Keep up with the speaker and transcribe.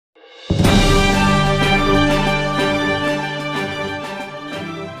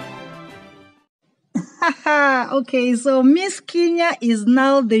Okay, so Miss Kenya is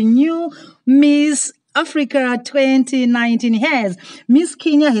now the new Miss Africa 2019. Yes, Miss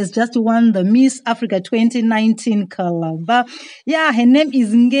Kenya has just won the Miss Africa 2019 Calabar. Yeah, her name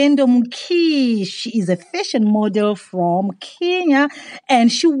is Ngendo Muki. She is a fashion model from Kenya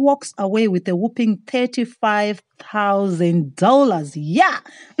and she walks away with a whooping $35,000. Yeah.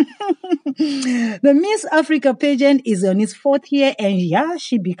 The Miss Africa pageant is on its fourth year, and yeah,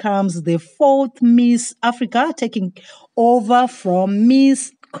 she becomes the fourth Miss Africa, taking over from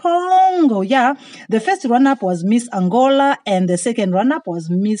Miss Congo. Yeah, the first run-up was Miss Angola, and the second run-up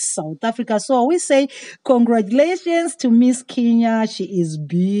was Miss South Africa. So we say congratulations to Miss Kenya. She is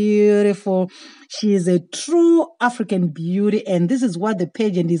beautiful. She is a true African beauty, and this is what the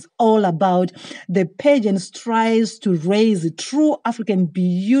pageant is all about. The pageant strives to raise true African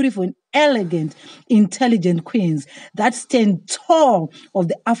beautiful and elegant, intelligent queens that stand tall of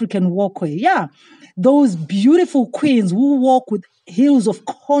the African walkway. Yeah, those beautiful queens who walk with heels of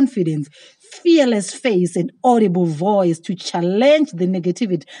confidence, fearless face, and audible voice to challenge the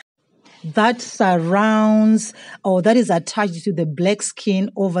negativity that surrounds or that is attached to the black skin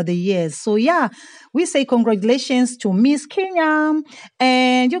over the years. So yeah, we say congratulations to Miss Kenya.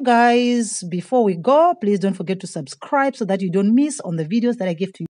 And you guys, before we go, please don't forget to subscribe so that you don't miss on the videos that I give to you.